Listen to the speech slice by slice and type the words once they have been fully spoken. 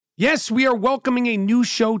Yes, we are welcoming a new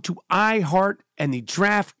show to iHeart and the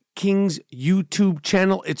DraftKings YouTube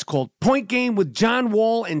channel. It's called Point Game with John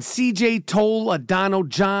Wall and CJ Toledano.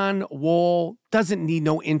 John Wall doesn't need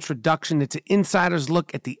no introduction. It's an insider's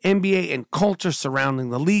look at the NBA and culture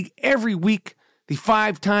surrounding the league. Every week, the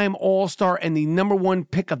five-time All-Star and the number one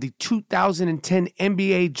pick of the 2010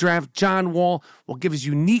 NBA Draft, John Wall, will give his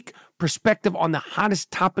unique perspective on the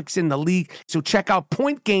hottest topics in the league. So check out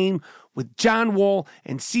Point Game with John Wall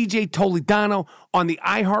and CJ Toledano on the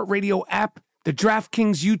iHeartRadio app, the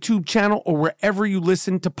DraftKings YouTube channel, or wherever you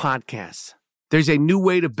listen to podcasts. There's a new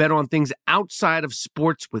way to bet on things outside of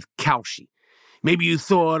sports with Kalshi. Maybe you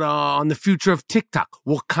thought on the future of TikTok.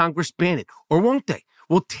 Will Congress ban it? Or won't they?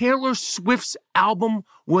 Will Taylor Swift's album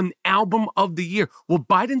win Album of the Year? Will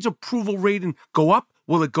Biden's approval rating go up?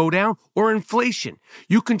 Will it go down? Or inflation?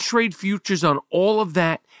 You can trade futures on all of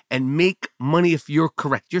that and make money if you're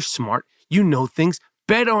correct. You're smart. You know things.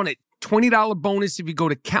 Bet on it. $20 bonus if you go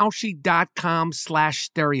to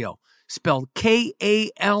Kalshi.com/stereo. Spelled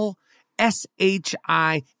Kalshi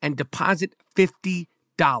and deposit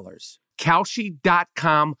 $50.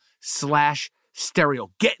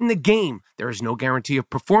 Kalshi.com/stereo. Get in the game. There is no guarantee of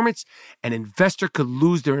performance. An investor could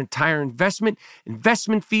lose their entire investment.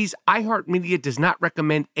 Investment fees. iHeartMedia does not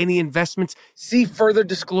recommend any investments. See further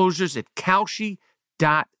disclosures at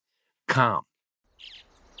Kalshi.com.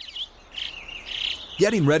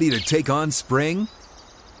 Getting ready to take on spring?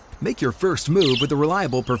 Make your first move with the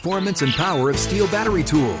reliable performance and power of Steel battery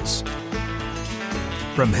tools.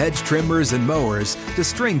 From hedge trimmers and mowers to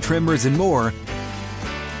string trimmers and more,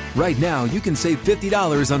 right now you can save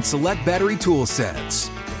 $50 on select battery tool sets.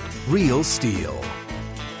 Real Steel.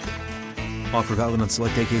 Offer valid on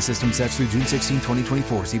select AK system sets through June 16,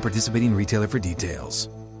 2024. See participating retailer for details.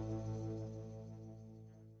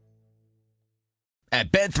 At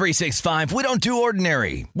Bet365, we don't do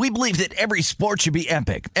ordinary. We believe that every sport should be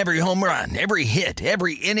epic. Every home run, every hit,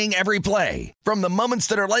 every inning, every play. From the moments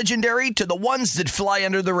that are legendary to the ones that fly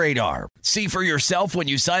under the radar. See for yourself when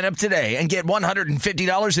you sign up today and get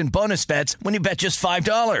 $150 in bonus bets when you bet just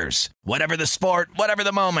 $5. Whatever the sport, whatever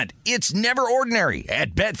the moment, it's never ordinary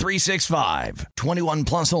at Bet365. 21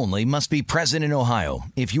 plus only. Must be present in Ohio.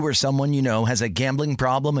 If you or someone you know has a gambling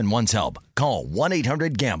problem and wants help, call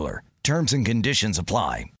 1-800-GAMBLER. Terms and conditions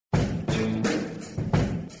apply.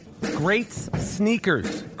 Greats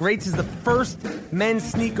Sneakers. Greats is the first men's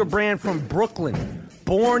sneaker brand from Brooklyn.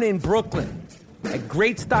 Born in Brooklyn. At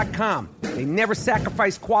Greats.com. They never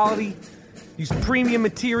sacrifice quality. Use premium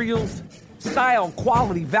materials. Style,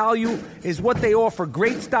 quality, value is what they offer.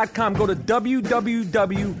 Greats.com. Go to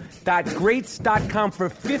www.greats.com for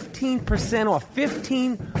 15% off.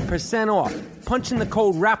 15% off. Punch in the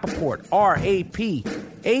code Rappaport. RAPAPORT.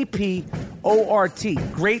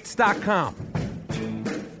 Greats.com.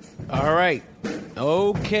 All right.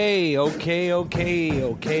 Okay.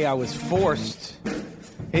 I was forced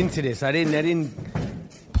into this. I didn't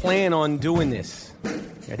plan on doing this.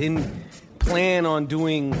 I didn't plan on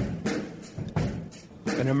doing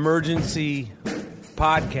an emergency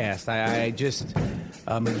podcast.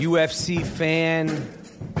 I'm a UFC fan,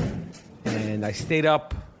 and I stayed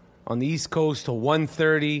up on the East Coast till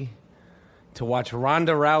 1:30 to watch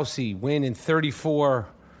Ronda Rousey win in 34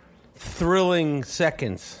 thrilling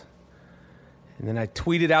seconds. And then I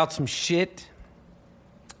tweeted out some shit,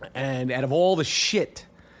 and out of all the shit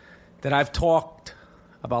that I've talked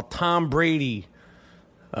about Tom Brady,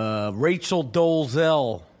 Rachel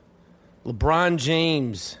Dolezal, LeBron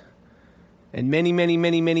James, and many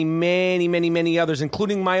others,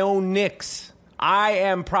 including my own Knicks. I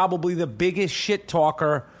am probably the biggest shit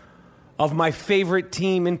talker of my favorite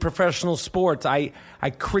team in professional sports. I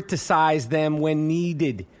criticize them when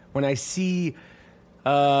needed, when I see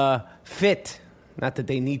fit. Not that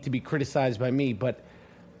they need to be criticized by me, but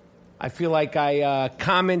I feel like I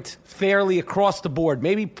comment fairly across the board.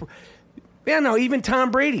 Maybe, even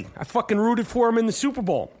Tom Brady. I fucking rooted for him in the Super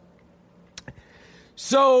Bowl.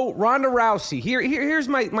 So Ronda Rousey, here's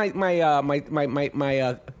my thing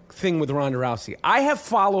with Ronda Rousey. I have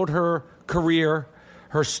followed her career,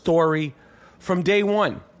 her story from day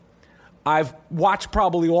one. I've watched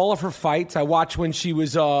probably all of her fights. I watched when she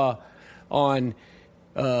was on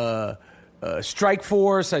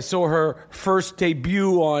Strikeforce. I saw her first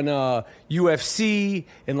debut on UFC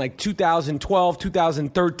in like 2012,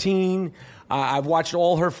 2013. I've watched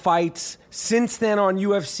all her fights since then on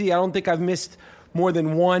UFC. I don't think I've missed more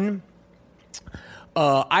than one.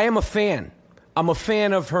 I am a fan. I'm a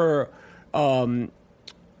fan of her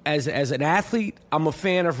as an athlete. I'm a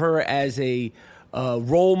fan of her as a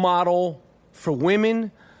role model for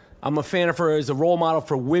women. I'm a fan of her as a role model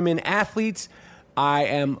for women athletes. I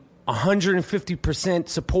am 150%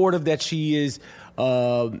 supportive that she is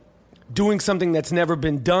doing something that's never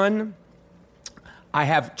been done. I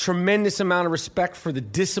have tremendous amount of respect for the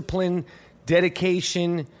discipline,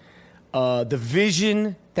 dedication, the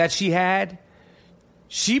vision that she had.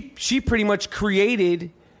 She pretty much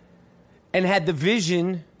created and had the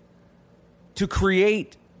vision to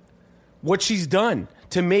create what she's done,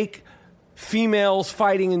 to make females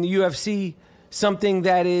fighting in the UFC something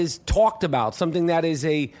that is talked about, something that is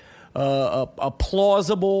a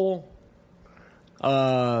plausible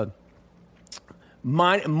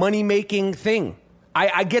money-making thing.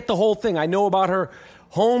 I get the whole thing. I know about her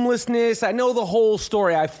homelessness. I know the whole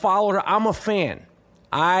story. I followed her. I'm a fan.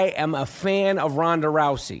 I am a fan of Ronda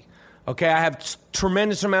Rousey. Okay, I have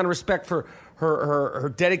tremendous amount of respect for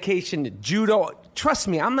her dedication to judo. Trust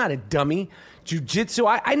me, I'm not a dummy. Jiu-jitsu,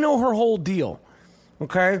 I know her whole deal.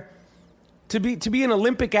 Okay? To be an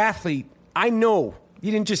Olympic athlete, I know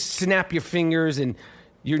you didn't just snap your fingers and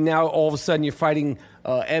you're now all of a sudden you're fighting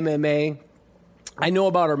MMA. I know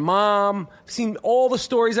about her mom. I've seen all the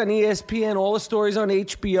stories on ESPN, all the stories on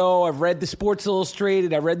HBO. I've read the Sports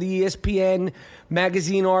Illustrated. I've read the ESPN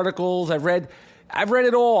magazine articles. I've read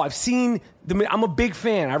it all. I've seen I'm a big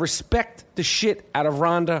fan. I respect the shit out of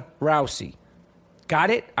Ronda Rousey. Got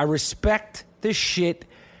it? I respect the shit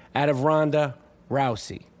out of Ronda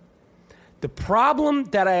Rousey. The problem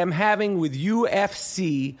that I am having with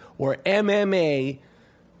UFC or MMA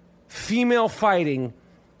female fighting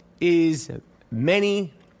is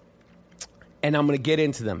many, and I'm going to get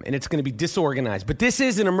into them, and it's going to be disorganized. But this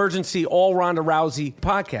is an emergency all Ronda Rousey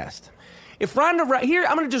podcast. If here,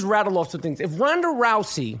 I'm going to just rattle off some things. If Ronda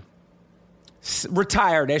Rousey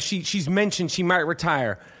retired, as she's mentioned she might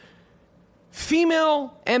retire,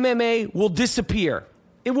 female MMA will disappear.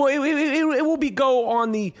 It will go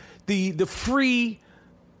on the free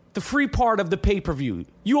part of the pay-per-view.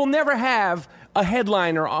 You will never have a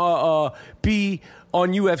headliner be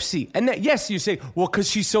on UFC. And that, yes, you say, well, because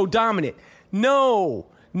she's so dominant. No.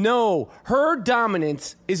 Her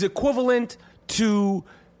dominance is equivalent to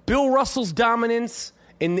Bill Russell's dominance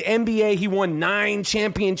in the NBA. He won 9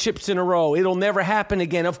 championships in a row. It'll never happen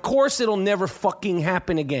again. Of course it'll never fucking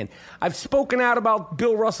happen again. I've spoken out about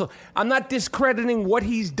Bill Russell. I'm not discrediting what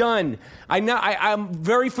he's done. I'm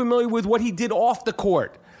very familiar with what he did off the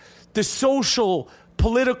court. The social,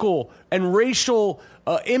 political, and racial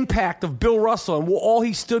impact of Bill Russell and all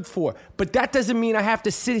he stood for. But that doesn't mean I have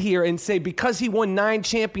to sit here and say because he won 9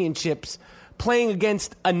 championships playing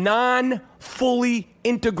against a non-fully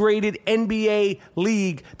integrated NBA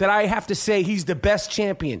league that I have to say he's the best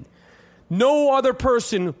champion. No other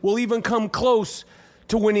person will even come close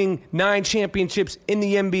to winning 9 championships in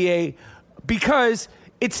the NBA because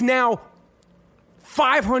it's now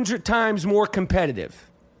 500 times more competitive.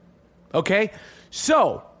 Okay?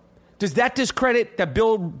 So, does that discredit that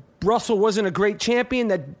Bill Russell wasn't a great champion,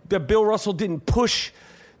 that Bill Russell didn't push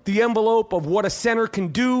the envelope of what a center can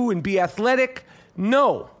do and be athletic?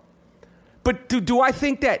 No. But do I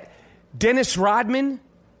think that Dennis Rodman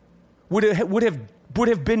would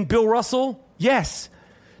have been Bill Russell? Yes.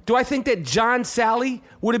 Do I think that John Sally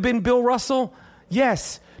would have been Bill Russell?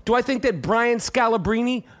 Yes. Do I think that Brian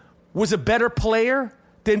Scalabrine was a better player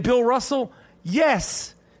than Bill Russell?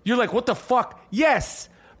 Yes. You're like, what the fuck? Yes.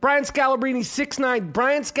 Brian Scalabrine, 6'9".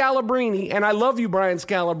 Brian Scalabrine, and I love you, Brian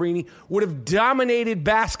Scalabrine, would have dominated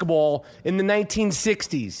basketball in the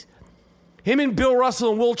 1960s. Him and Bill Russell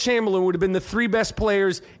and Wilt Chamberlain would have been the 3 best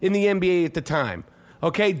players in the NBA at the time.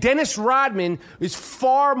 Okay? Dennis Rodman is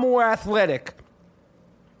far more athletic,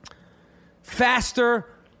 faster,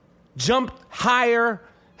 jumped higher,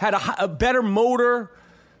 had a better motor.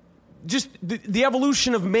 Just the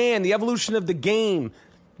evolution of man, the evolution of the game.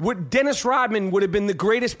 Dennis Rodman would have been the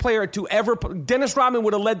greatest player to ever. Dennis Rodman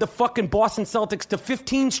would have led the fucking Boston Celtics to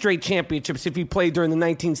 15 straight championships if he played during the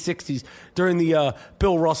 1960s, during the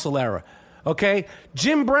Bill Russell era. Okay?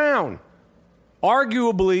 Jim Brown,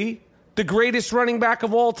 arguably the greatest running back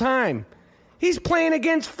of all time. He's playing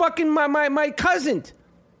against fucking my cousin.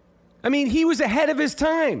 I mean, he was ahead of his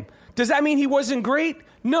time. Does that mean he wasn't great?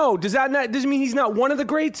 No. Does it mean he's not one of the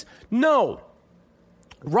greats? No.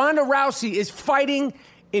 Ronda Rousey is fighting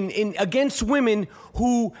in against women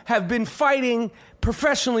who have been fighting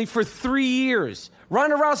professionally for 3 years.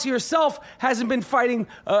 Ronda Rousey herself hasn't been fighting.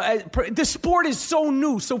 The sport is so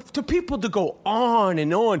new. So to people to go on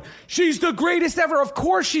and on, she's the greatest ever. Of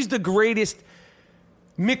course she's the greatest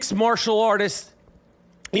mixed martial artist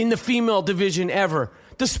in the female division ever.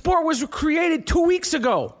 The sport was created 2 weeks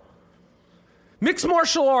ago. Mixed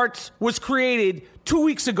martial arts was created 2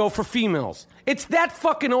 weeks ago for females. It's that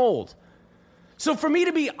fucking old. So for me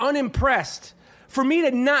to be unimpressed, for me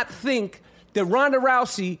to not think that Ronda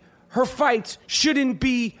Rousey, her fights shouldn't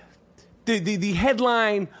be the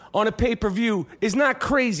headline on a pay-per-view is not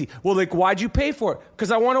crazy. Well, like, why'd you pay for it?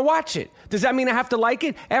 Because I want to watch it. Does that mean I have to like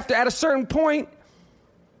it? At a certain point,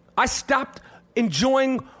 I stopped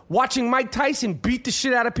enjoying watching Mike Tyson beat the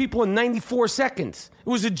shit out of people in 94 seconds. It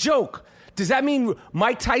was a joke. Does that mean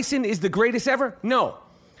Mike Tyson is the greatest ever? No.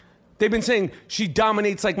 They've been saying she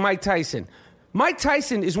dominates like Mike Tyson. Mike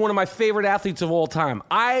Tyson is one of my favorite athletes of all time.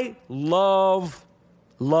 I love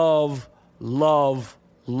Mike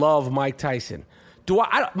Tyson.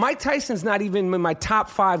 Mike Tyson's not even in my top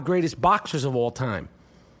 5 greatest boxers of all time.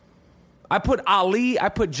 I put Ali, I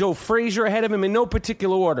put Joe Frazier ahead of him in no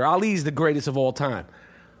particular order. Ali's the greatest of all time.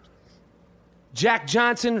 Jack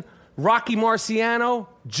Johnson, Rocky Marciano,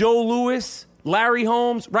 Joe Louis, Larry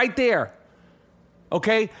Holmes, right there.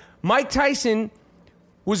 Okay? Mike Tyson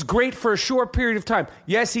was great for a short period of time.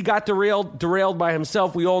 Yes, he got derailed by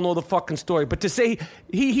himself. We all know the fucking story. But to say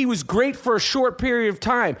he was great for a short period of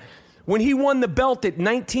time, when he won the belt at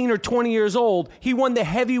 19 or 20 years old, he won the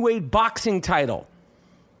heavyweight boxing title,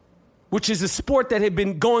 which is a sport that had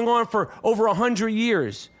been going on for over 100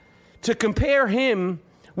 years. To compare him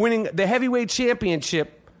winning the heavyweight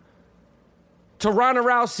championship to Ronda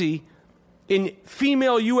Rousey in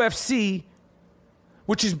female UFC,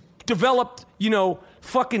 which is developed,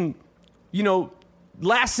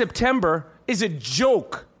 last September, is a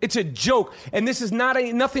joke. It's a joke. And this is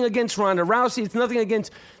nothing against Ronda Rousey. It's nothing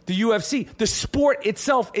against the UFC. The sport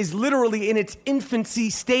itself is literally in its infancy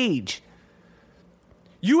stage.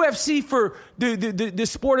 UFC for the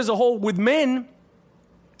sport as a whole with men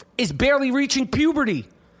is barely reaching puberty.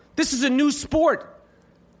 This is a new sport.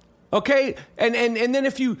 Okay? And then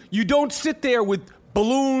if you don't sit there with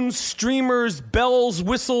balloons, streamers, bells,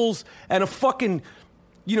 whistles, and a fucking,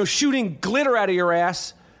 shooting glitter out of your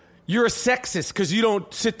ass, you're a sexist because you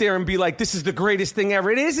don't sit there and be like, this is the greatest thing ever.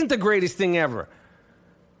 It isn't the greatest thing ever.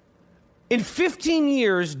 In 15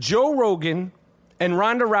 years, Joe Rogan and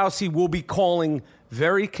Ronda Rousey will be calling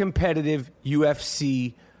very competitive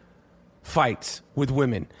UFC fights with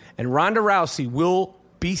women. And Ronda Rousey will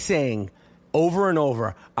be saying over and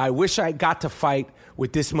over, I wish I got to fight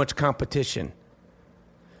with this much competition.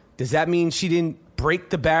 Does that mean she didn't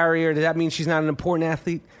break the barrier? Does that mean she's not an important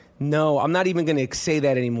athlete? No, I'm not even going to say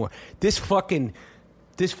that anymore. This fucking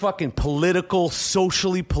political,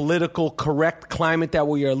 socially political, correct climate that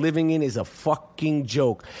we are living in is a fucking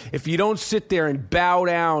joke. If you don't sit there and bow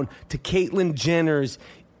down to Caitlyn Jenner's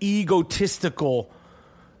egotistical,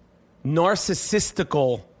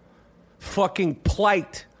 narcissistical fucking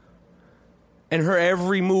plight and her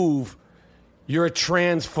every move, you're a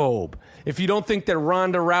transphobe. If you don't think that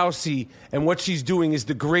Ronda Rousey and what she's doing is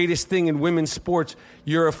the greatest thing in women's sports,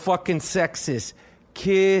 you're a fucking sexist.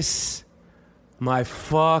 Kiss my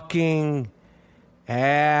fucking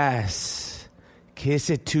ass.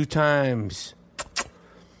 Kiss it 2 times.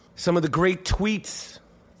 Some of the great tweets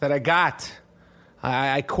that I got.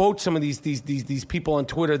 I quote some of these people on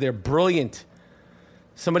Twitter. They're brilliant.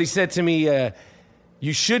 Somebody said to me,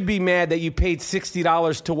 you should be mad that you paid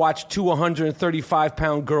 $60 to watch 2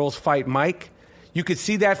 135-pound girls fight, Mike. You could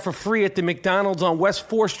see that for free at the McDonald's on West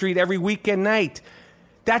 4th Street every weekend night.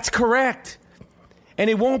 That's correct. And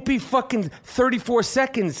it won't be fucking 34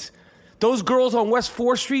 seconds. Those girls on West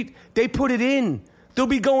 4th Street, they put it in. They'll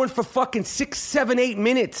be going for fucking 6, 7, 8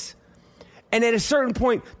 minutes. And at a certain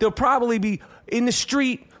point, they'll probably be in the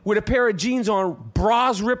street with a pair of jeans on,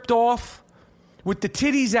 bras ripped off, with the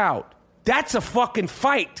titties out. That's a fucking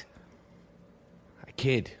fight. I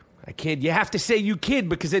kid. You have to say you kid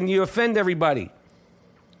because then you offend everybody.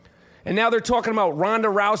 And now they're talking about Ronda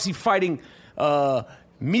Rousey fighting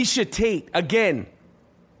Miesha Tate again.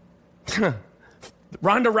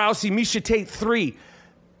 Ronda Rousey, Miesha Tate 3.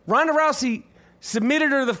 Ronda Rousey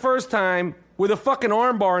submitted her the first time with a fucking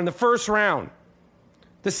armbar in the first round.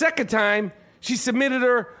 The second time, she submitted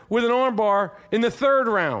her with an armbar in the third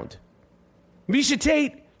round. Miesha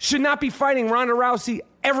Tate should not be fighting Ronda Rousey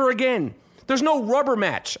ever again. There's no rubber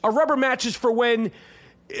match. A rubber match is for when,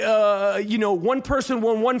 one person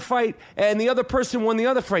won one fight and the other person won the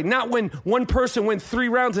other fight. Not when one person went 3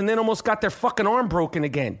 rounds and then almost got their fucking arm broken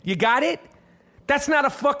again. You got it? That's not a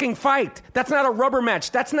fucking fight. That's not a rubber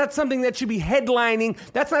match. That's not something that should be headlining.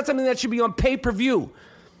 That's not something that should be on pay-per-view.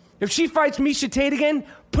 If she fights Miesha Tate again,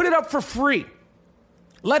 put it up for free.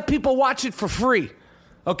 Let people watch it for free.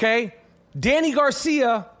 Okay? Danny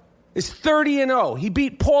Garcia is 30-0. He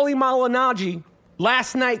beat Paulie Malignaggi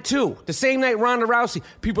last night, too. The same night Ronda Rousey.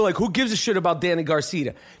 People are like, who gives a shit about Danny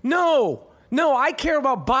Garcia? No, I care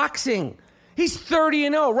about boxing. He's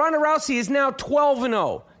 30-0. Ronda Rousey is now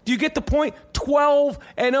 12-0. Do you get the point?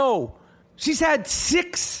 12-0. She's had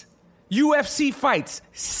 6 UFC fights.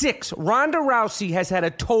 6. Ronda Rousey has had a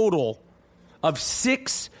total of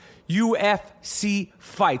 6 UFC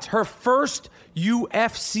fights. Her first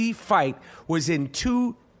UFC fight was in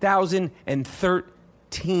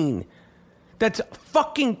 2013. That's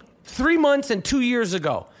fucking 3 months and 2 years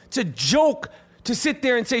ago. It's a joke to sit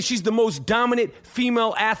there and say she's the most dominant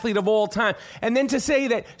female athlete of all time. And then to say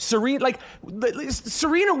that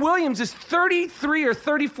Serena Williams is 33 or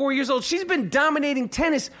 34 years old. She's been dominating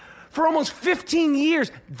tennis for almost 15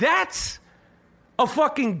 years. That's a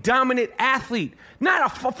fucking dominant athlete. Not a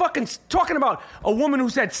fucking talking about a woman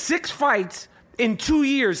who's had 6 fights in 2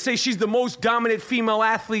 years, say she's the most dominant female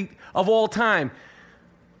athlete of all time.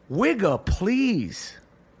 Wigga, please.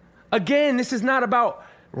 Again, this is not about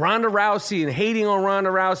Ronda Rousey and hating on Ronda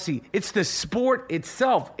Rousey. It's the sport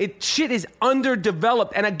itself. Shit is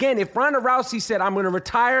underdeveloped. And again, if Ronda Rousey said, I'm going to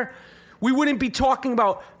retire, we wouldn't be talking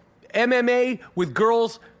about MMA with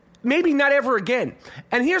girls, maybe not ever again.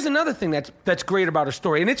 And here's another thing that's great about her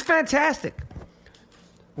story, and it's fantastic.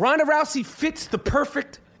 Ronda Rousey fits the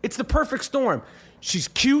perfect storm. She's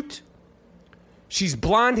cute. She's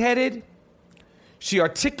blonde-headed. She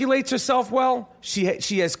articulates herself well. She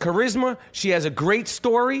has charisma. She has a great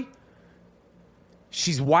story.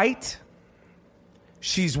 She's white.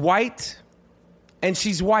 She's white. And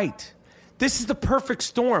she's white. This is the perfect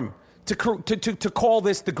storm to call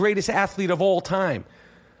this the greatest athlete of all time.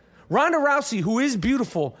 Ronda Rousey, who is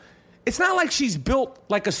beautiful, it's not like she's built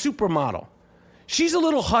like a supermodel. She's a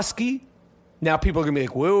little husky. Now people are going to be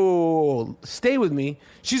like, whoa, stay with me.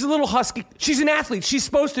 She's a little husky. She's an athlete. She's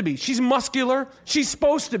supposed to be. She's muscular. She's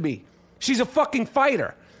supposed to be. She's a fucking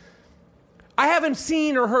fighter. I haven't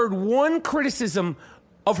seen or heard one criticism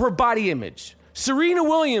of her body image. Serena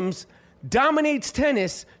Williams dominates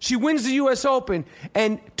tennis. She wins the U.S. Open.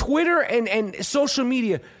 And Twitter and social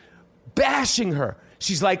media bashing her.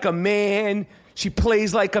 She's like a man. She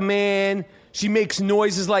plays like a man. She makes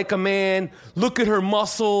noises like a man. Look at her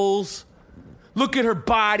muscles. Look at her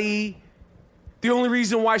body. The only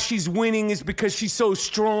reason why she's winning is because she's so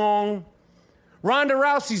strong. Ronda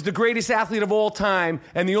Rousey's the greatest athlete of all time,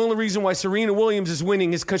 and the only reason why Serena Williams is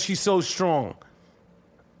winning is because she's so strong.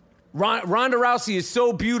 Ronda Rousey is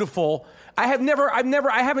so beautiful. I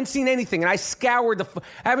haven't seen anything, and I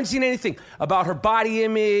haven't seen anything about her body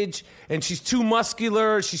image, and she's too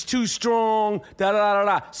muscular, she's too strong,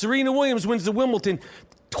 da-da-da-da-da. Serena Williams wins the Wimbledon.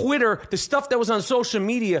 Twitter, the stuff that was on social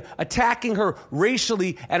media attacking her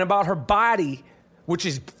racially and about her body, which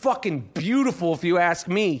is fucking beautiful if you ask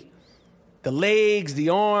me. The legs, the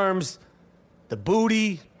arms, the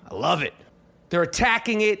booty, I love it. They're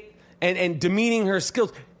attacking it and demeaning her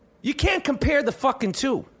skills. You can't compare the fucking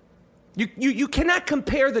two. You cannot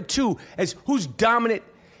compare the two as who's dominant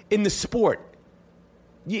in the sport.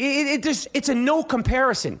 It's a no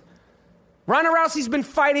comparison. Ronda Rousey's been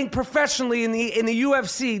fighting professionally in the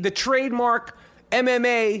UFC, the trademark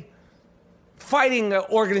MMA fighting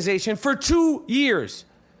organization, for 2 years.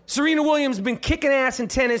 Serena Williams has been kicking ass in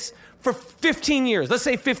tennis for 15 years. Let's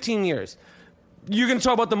say 15 years. You're going to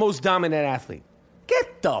talk about the most dominant athlete.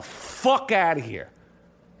 Get the fuck out of here.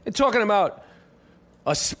 You're talking about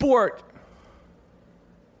a sport,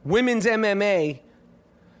 women's MMA.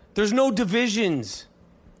 There's no divisions.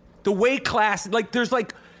 The weight class,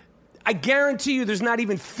 I guarantee you there's not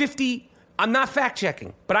even 50, I'm not fact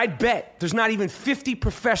checking, but I'd bet there's not even 50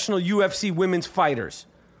 professional UFC women's fighters.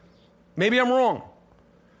 Maybe I'm wrong.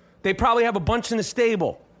 They probably have a bunch in the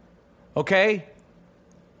stable, okay?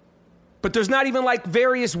 But there's not even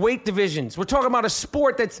various weight divisions. We're talking about a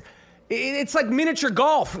sport it's like miniature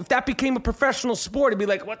golf. If that became a professional sport, it'd be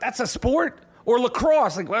like, what, that's a sport? Or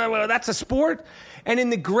lacrosse, well, that's a sport? And in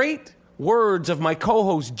the great words of my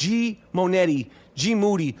co-host, G. Moody,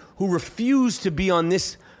 who refused to be on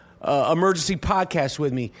this emergency podcast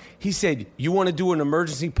with me, he said, you want to do an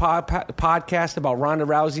emergency podcast about Ronda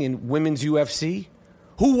Rousey and women's UFC?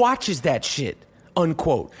 Who watches that shit?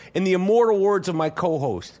 Unquote. In the immortal words of my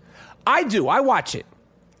co-host. I do. I watch it.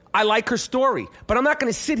 I like her story. But I'm not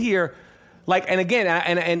going to sit here and again,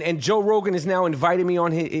 and Joe Rogan is now inviting me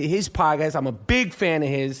on his podcast. I'm a big fan of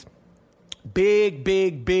his. Big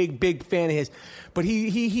fan of his. But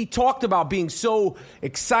he talked about being so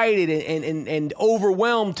excited and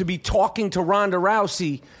overwhelmed to be talking to Ronda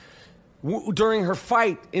Rousey during her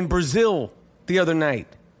fight in Brazil the other night.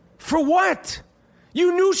 For what?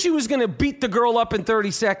 You knew she was going to beat the girl up in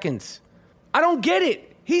 30 seconds. I don't get it.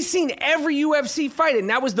 He's seen every UFC fight, and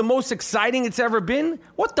that was the most exciting it's ever been?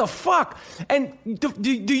 What the fuck? And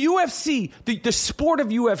the UFC, the sport of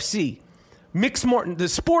UFC, the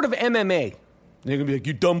sport of MMA, they're going to be like,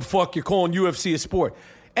 you dumb fuck, you're calling UFC a sport.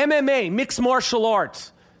 MMA, mixed martial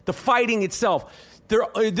arts, the fighting itself.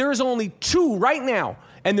 There's only 2 right now,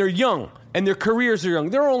 and they're young, and their careers are young.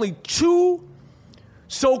 There are only 2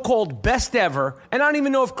 so-called best ever, and I don't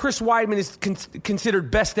even know if Chris Weidman is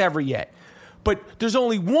considered best ever yet. But there's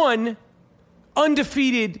only one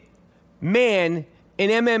undefeated man in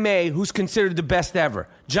MMA who's considered the best ever,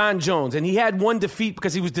 John Jones. And he had 1 defeat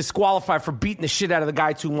because he was disqualified for beating the shit out of the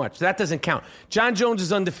guy too much. That doesn't count. John Jones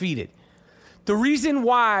is undefeated. The reason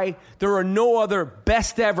why there are no other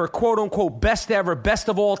best ever, quote-unquote best ever, best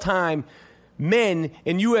of all time men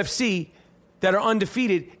in UFC that are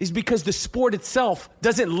undefeated is because the sport itself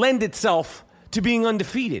doesn't lend itself to being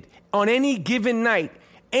undefeated. On any given night,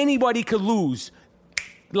 anybody could lose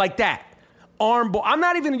like that. Armbar. I'm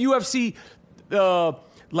not even a UFC,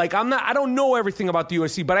 I don't know everything about the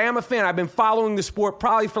UFC, but I am a fan. I've been following the sport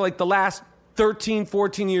probably for like the last 13,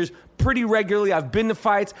 14 years pretty regularly. I've been to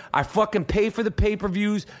fights. I fucking pay for the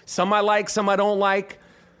pay-per-views. Some I like, some I don't like.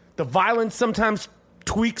 The violence sometimes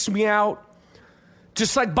tweaks me out.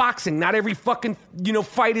 Just like boxing, not every fucking,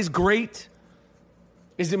 fight is great.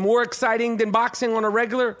 Is it more exciting than boxing on a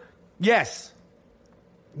regular? Yes.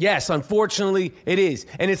 Yes, unfortunately, it is.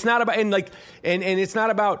 And it's not about and it's not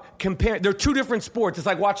about comparing. They're 2 different sports. It's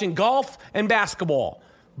like watching golf and basketball.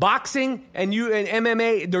 Boxing and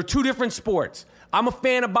MMA, they're 2 different sports. I'm a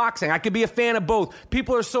fan of boxing. I could be a fan of both.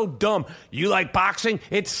 People are so dumb. You like boxing?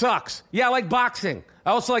 It sucks. Yeah, I like boxing.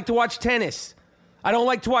 I also like to watch tennis. I don't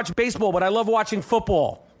like to watch baseball, but I love watching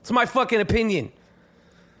football. It's my fucking opinion.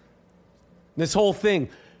 This whole thing.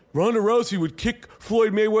 Ronda Rousey would kick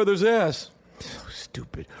Floyd Mayweather's ass. So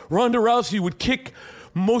stupid. Ronda Rousey would kick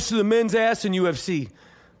most of the men's ass in UFC.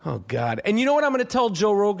 Oh, God. And you know what I'm going to tell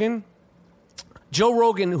Joe Rogan? Joe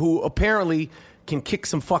Rogan, who apparently can kick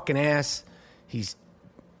some fucking ass. He's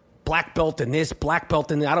black belt in this, black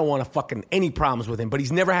belt in that. I don't want any problems with him, but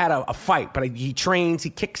he's never had a fight. But he trains, he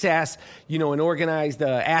kicks ass, in organized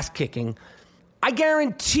ass kicking. I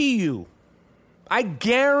guarantee you,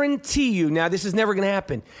 now this is never going to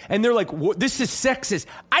happen. And they're like, this is sexist.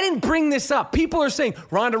 I didn't bring this up. People are saying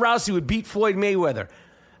Ronda Rousey would beat Floyd Mayweather.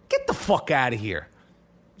 Get the fuck out of here.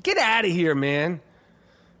 Get out of here, man.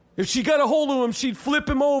 If she got a hold of him, she'd flip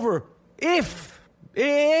him over. If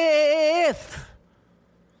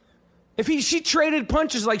she traded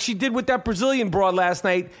punches like she did with that Brazilian broad last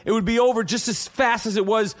night, it would be over just as fast as it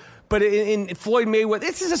was. But in Floyd Mayweather,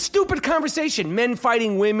 this is a stupid conversation. Men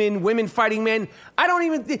fighting women, women fighting men. I don't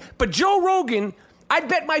even think. But Joe Rogan, I'd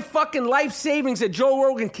bet my fucking life savings that Joe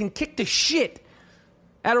Rogan can kick the shit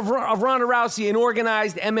out of Ronda Rousey in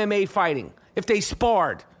organized MMA fighting if they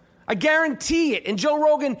sparred. I guarantee it. And Joe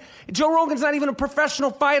Rogan's not even a professional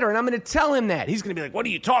fighter, and I'm going to tell him that. He's going to be like, what are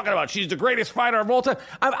you talking about? She's the greatest fighter of all time.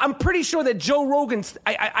 I'm pretty sure that Joe Rogan's,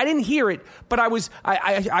 I didn't hear it, but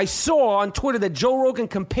I saw on Twitter that Joe Rogan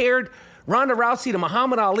compared Ronda Rousey to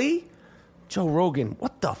Muhammad Ali. Joe Rogan,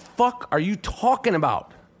 what the fuck are you talking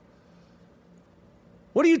about?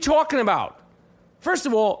 What are you talking about? First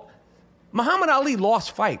of all, Muhammad Ali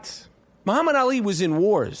lost fights. Muhammad Ali was in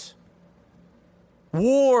wars.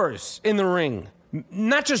 Wars in the ring.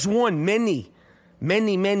 Not just one, many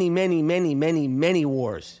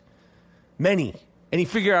wars. Many. And he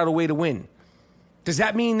figured out a way to win. Does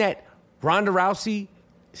that mean that Ronda Rousey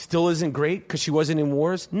still isn't great because she wasn't in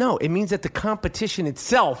wars? No, it means that the competition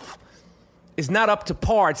itself is not up to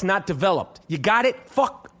par. It's not developed. You got it?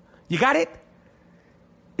 Fuck. You got it?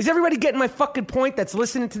 Is everybody getting my fucking point that's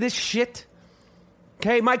listening to this shit?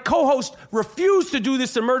 Okay, my co-host refused to do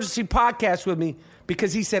this emergency podcast with me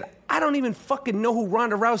because he said, I don't even fucking know who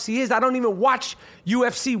Ronda Rousey is. I don't even watch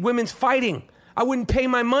UFC women's fighting. I wouldn't pay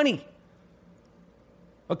my money.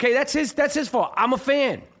 Okay, that's his fault. I'm a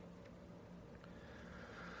fan.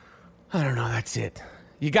 I don't know, that's it.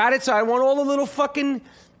 You got it? So I want all the little fucking,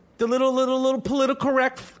 the little political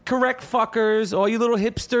correct fuckers, all you little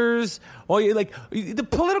hipsters, all you the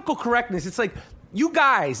political correctness. It's like, you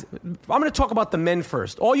guys, I'm going to talk about the men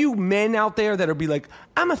first. All you men out there that'll be like,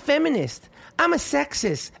 I'm a feminist. I'm a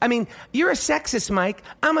sexist. I mean, you're a sexist, Mike.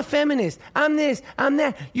 I'm a feminist. I'm this. I'm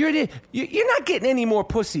that. You're not getting any more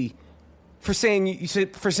pussy for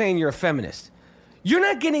saying you're a feminist. You're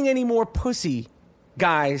not getting any more pussy,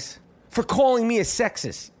 guys, for calling me a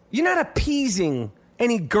sexist. You're not appeasing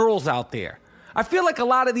any girls out there. I feel like a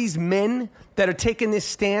lot of these men that are taking this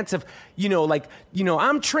stance of,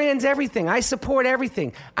 I'm trans everything. I support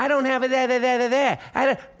everything. I don't have a that.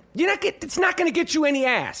 It's not going to get you any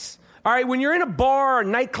ass. All right, when you're in a bar or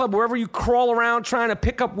nightclub, wherever you crawl around trying to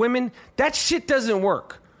pick up women, that shit doesn't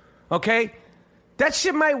work. Okay? That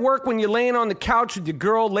shit might work when you're laying on the couch with your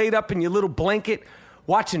girl laid up in your little blanket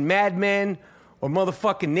watching Mad Men or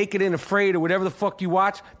motherfucking Naked and Afraid or whatever the fuck you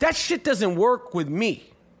watch. That shit doesn't work with me.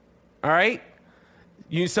 All right?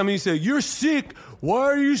 Some of you say, you're sick. Why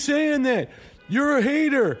are you saying that? You're a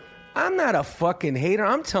hater. I'm not a fucking hater.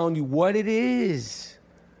 I'm telling you what it is.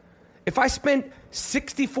 If I spent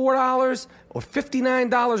 $64 or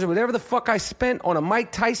 $59 or whatever the fuck I spent on a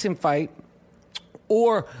Mike Tyson fight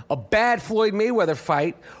or a bad Floyd Mayweather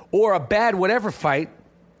fight or a bad whatever fight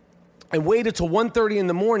and waited till 1:30 in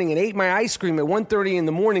the morning and ate my ice cream at 1:30 in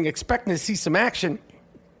the morning expecting to see some action,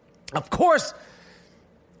 of course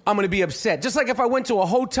I'm going to be upset. Just like if I went to a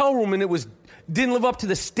hotel room and it didn't live up to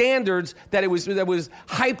the standards that was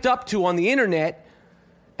hyped up to on the internet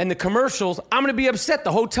and the commercials, I'm going to be upset.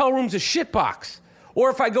 The hotel room's a shitbox. Or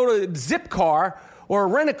if I go to Zipcar or a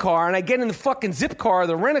rent-a-car and I get in the fucking Zipcar or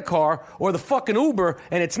the rent-a-car or the fucking Uber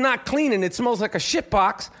and it's not clean and it smells like a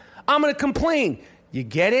shitbox, I'm going to complain. You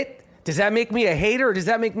get it? Does that make me a hater or does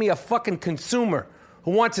that make me a fucking consumer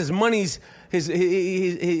who wants his money's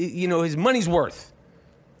worth?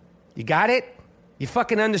 You got it? You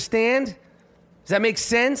fucking understand? Does that make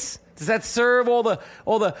sense? Does that serve all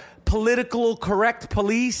the political correct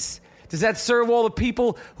police? Does that serve all the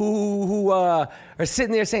people who are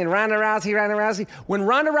sitting there saying Ronda Rousey? When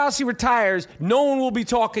Ronda Rousey retires, no one will be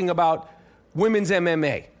talking about women's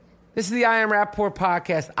MMA. This is the I Am Rapaport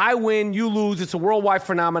podcast. I win, you lose. It's a worldwide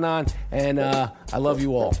phenomenon, and I love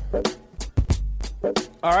you all.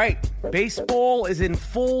 All right, baseball is in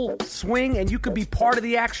full swing, and you could be part of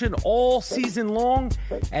the action all season long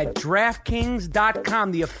at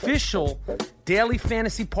DraftKings.com, the official daily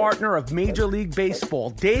fantasy partner of Major League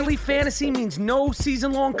Baseball. Daily fantasy means no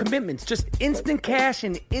season-long commitments, just instant cash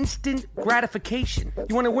and instant gratification.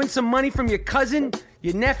 You want to win some money from your cousin,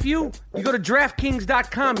 your nephew? You go to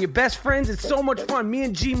DraftKings.com, your best friends. It's so much fun. Me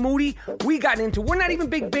and G Moody, we're not even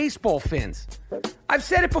big baseball fans. I've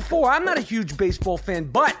said it before, I'm not a huge baseball fan,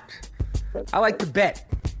 but I like to bet.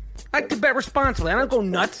 I like to bet responsibly. I don't go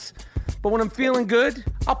nuts, but when I'm feeling good,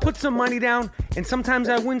 I'll put some money down, and sometimes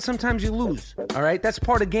I win, sometimes you lose. All right? That's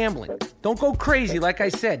part of gambling. Don't go crazy, like I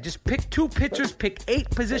said. Just pick 2 pitchers, pick 8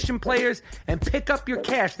 position players, and pick up your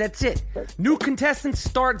cash. That's it. New contestants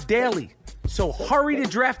start daily. So hurry to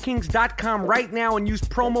DraftKings.com right now and use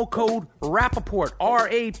promo code Rapaport,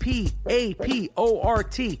 R-A-P-A-P-O-R-T,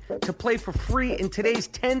 to play for free in today's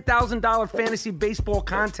 $10,000 fantasy baseball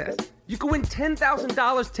contest. You can win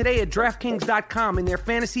 $10,000 today at DraftKings.com in their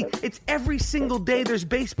fantasy. It's every single day there's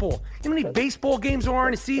baseball. You know how many baseball games there are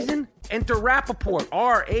in a season? Enter Rapaport,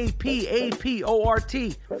 R-A-P-A-P-O-R-T,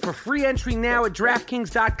 for free entry now at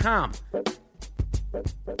DraftKings.com.